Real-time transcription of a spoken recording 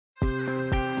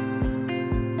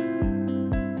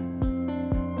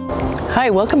Hi,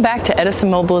 welcome back to Edison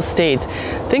Mobile Estates.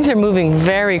 Things are moving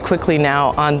very quickly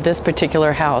now on this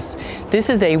particular house. This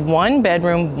is a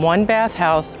 1-bedroom, 1-bath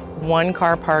house,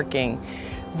 1-car parking.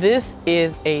 This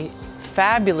is a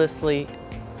fabulously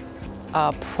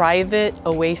private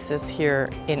oasis here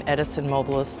in Edison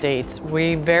Mobile Estates.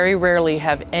 We very rarely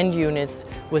have end units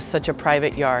with such a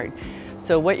private yard.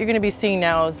 So what you're going to be seeing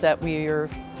now is that we are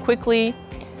quickly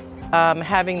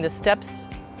having the steps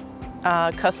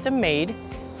custom made,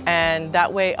 and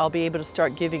that way I'll be able to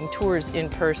start giving tours in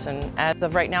person. As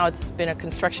of right now, it's been a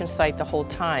construction site the whole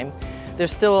time.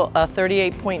 There's still a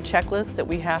 38-point checklist that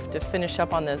we have to finish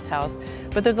up on this house,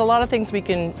 but there's a lot of things we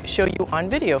can show you on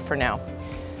video for now.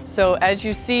 So as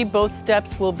you see, both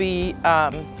steps will be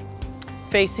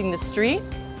facing the street,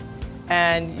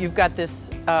 and you've got this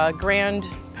grand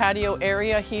patio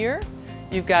area here.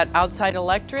 You've got outside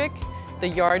electric. The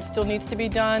yard still needs to be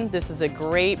done. This is a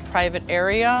great private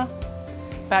area.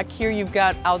 Back here you've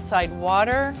got outside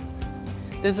water.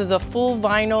 This is a full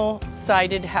vinyl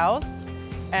sided house,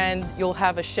 and you'll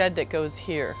have a shed that goes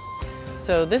here.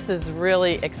 So this is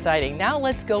really exciting. Now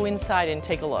let's go inside and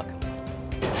take a look.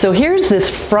 So here's this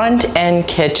front end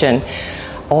kitchen.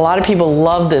 A lot of people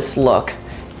love this look.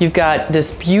 You've got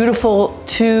this beautiful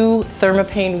 2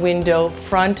 thermopane window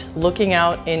front looking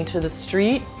out into the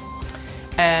street.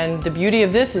 And the beauty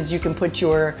of this is you can put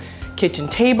your kitchen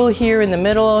table here in the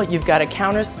middle. You've got a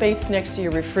counter space next to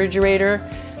your refrigerator.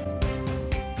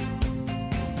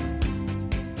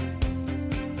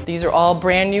 These are all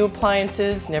brand new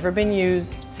appliances, never been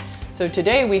used. So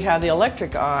today we have the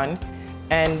electric on,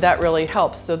 and that really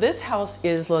helps. So this house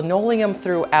is linoleum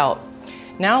throughout.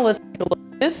 Now let's take a look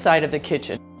at this side of the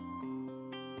kitchen.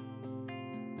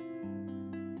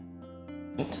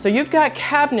 So you've got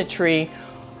cabinetry,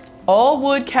 all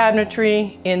wood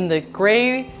cabinetry in the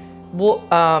gray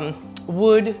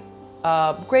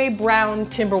gray-brown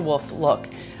Timberwolf look.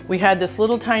 We had this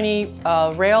little tiny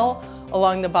rail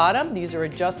along the bottom. These are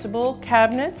adjustable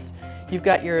cabinets. You've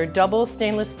got your double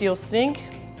stainless steel sink,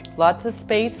 lots of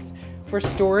space for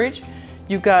storage.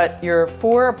 You've got your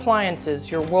 4 appliances,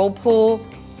 your Whirlpool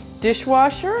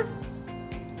dishwasher,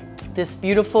 this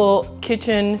beautiful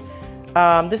kitchen.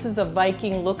 This is a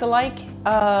Viking look-alike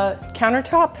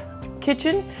countertop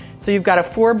kitchen. So you've got a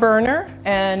 4-burner,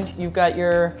 and you've got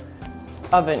your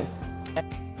oven.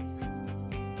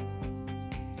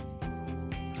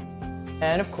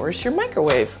 And of course your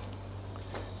microwave.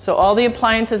 So all the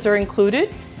appliances are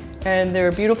included, and they're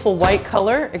a beautiful white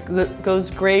color. It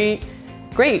goes great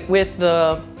with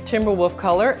the Timberwolf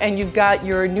color, and you've got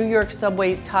your New York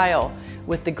subway tile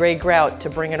with the gray grout to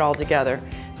bring it all together.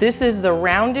 This is the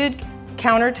rounded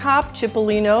countertop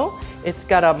Cipollino. It's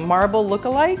got a marble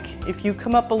look-alike. If you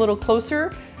come up a little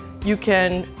closer, you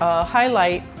can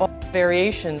highlight all the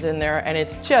variations in there, and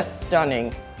it's just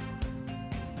stunning.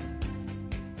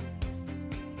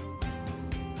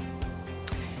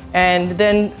 And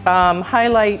then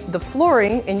highlight the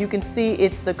flooring, and you can see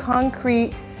it's the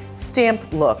concrete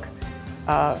stamp look.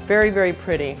 Very, very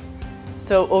pretty.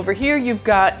 So over here you've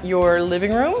got your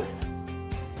living room.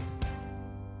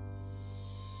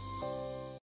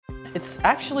 It's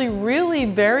actually really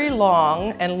very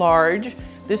long and large.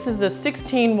 This is a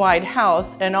 16 wide house,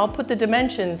 and I'll put the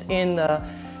dimensions in the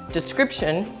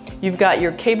description. You've got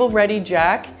your cable ready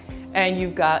jack, and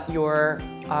you've got your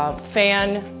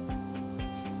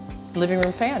living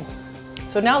room fan.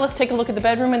 So now let's take a look at the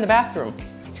bedroom and the bathroom.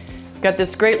 Got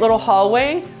this great little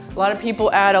hallway. A lot of people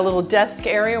add a little desk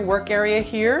area, work area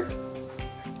here.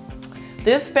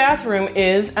 This bathroom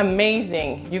is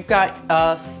amazing. You've got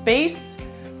space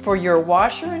for your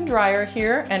washer and dryer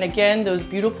here, and again, those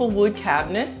beautiful wood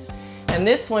cabinets. And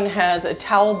this one has a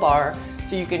towel bar,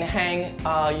 so you can hang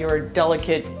your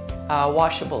delicate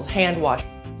washables, hand washables.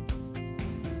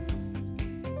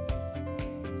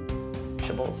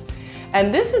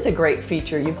 And this is a great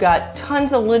feature. You've got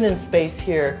tons of linen space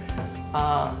here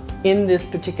in this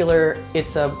particular,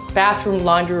 it's a bathroom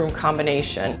laundry room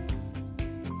combination.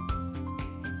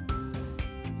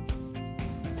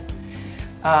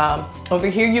 Over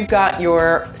here you've got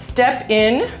your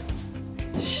step-in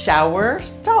shower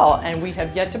stall, and we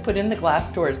have yet to put in the glass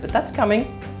doors, but that's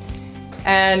coming.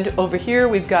 And over here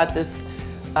we've got this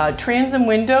transom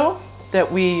window that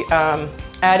we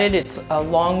added. It's a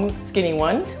long skinny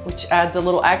one, which adds a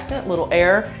little accent, little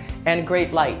air, and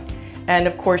great light. And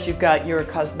of course you've got your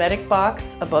cosmetic box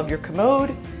above your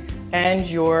commode, and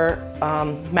your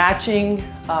matching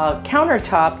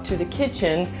countertop to the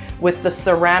kitchen with the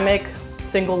ceramic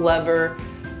single lever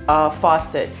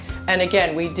faucet. And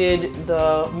again, we did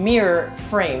the mirror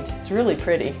framed. It's really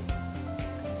pretty.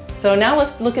 So now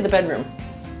let's look at the bedroom.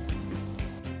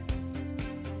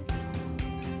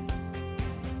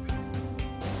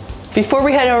 Before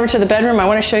we head over to the bedroom, I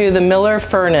want to show you the Miller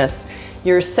furnace.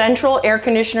 Your central air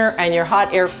conditioner and your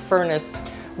hot air furnace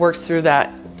works through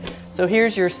that. So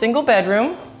here's your single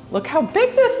bedroom. Look how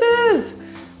big this is.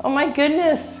 Oh my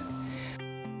goodness.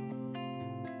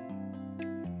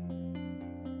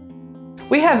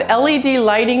 We have LED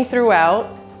lighting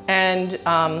throughout, and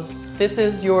this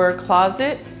is your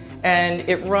closet, and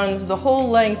it runs the whole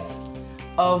length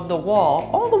of the wall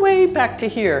all the way back to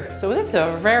here. So this is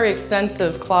a very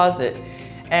extensive closet,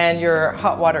 and your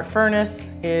hot water furnace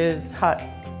is hot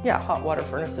water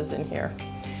furnace is in here.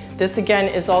 This again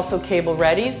is also cable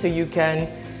ready, so you can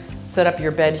set up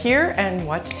your bed here and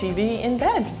watch TV in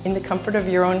bed in the comfort of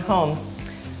your own home.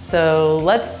 So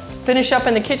let's finish up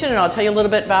in the kitchen, and I'll tell you a little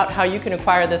bit about how you can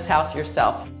acquire this house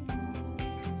yourself.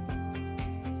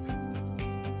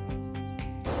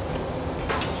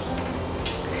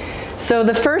 So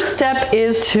the first step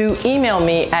is to email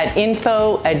me at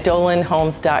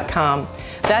info@dolanhomes.com.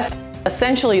 That's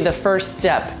essentially the first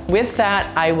step. With that,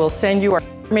 I will send you our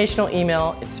informational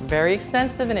email. It's very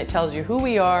extensive, and it tells you who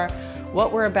we are,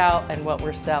 what we're about, and what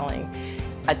we're selling.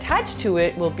 Attached to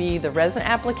it will be the resident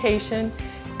application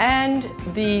and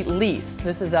the lease.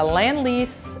 This is a land lease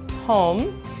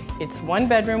home. It's 1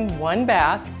 bedroom, 1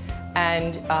 bath,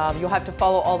 and you'll have to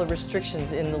follow all the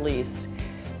restrictions in the lease.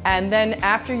 And then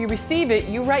after you receive it,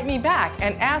 you write me back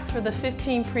and ask for the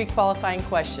 15 pre-qualifying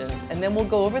questions. And then we'll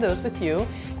go over those with you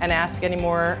and ask any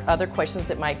more other questions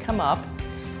that might come up.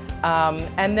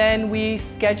 And then we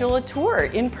schedule a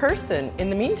tour in person. In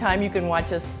the meantime, you can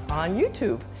watch us on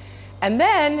YouTube. And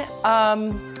then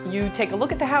you take a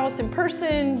look at the house in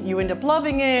person, you end up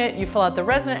loving it, you fill out the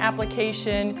resident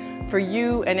application for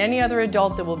you and any other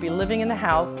adult that will be living in the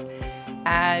house.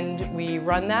 And we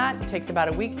run that. It takes about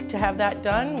a week to have that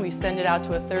done. We send it out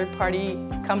to a third-party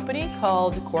company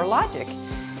called CoreLogic.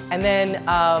 And then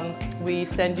we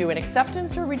send you an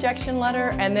acceptance or rejection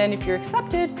letter. And then if you're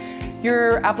accepted,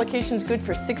 your application's good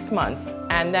for 6 months.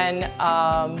 And then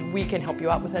we can help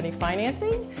you out with any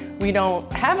financing. We don't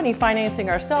have any financing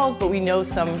ourselves, but we know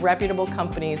some reputable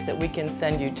companies that we can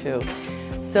send you to.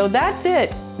 So that's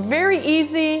it. Very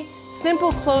easy,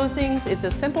 simple closings. It's a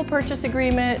simple purchase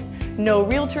agreement. No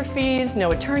realtor fees,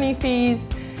 no attorney fees,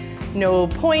 no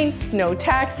points, no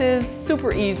taxes,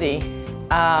 super easy.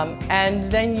 And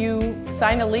then you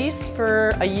sign a lease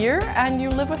for a year and you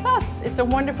live with us. It's a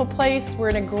wonderful place. We're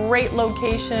in a great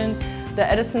location. The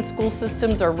Edison school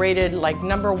systems are rated like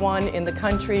 #1 in the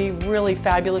country. Really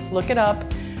fabulous, look it up.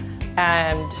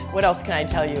 And what else can I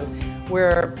tell you?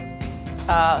 We're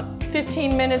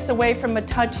 15 minutes away from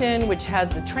Metuchen, which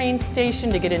has a train station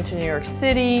to get into New York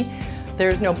City.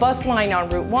 There's no bus line on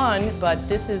Route 1, but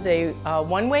this is a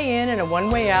one-way in and a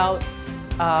one-way out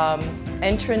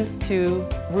entrance to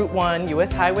Route 1,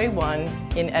 US Highway 1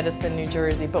 in Edison, New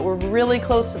Jersey. But we're really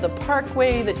close to the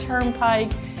Parkway, the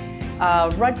Turnpike,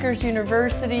 Rutgers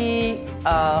University,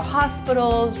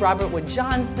 hospitals, Robert Wood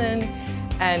Johnson,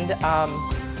 and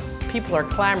people are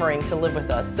clamoring to live with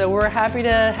us. So we're happy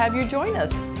to have you join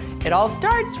us. It all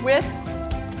starts with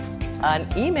an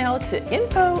email to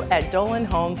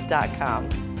info@dolanhomes.com.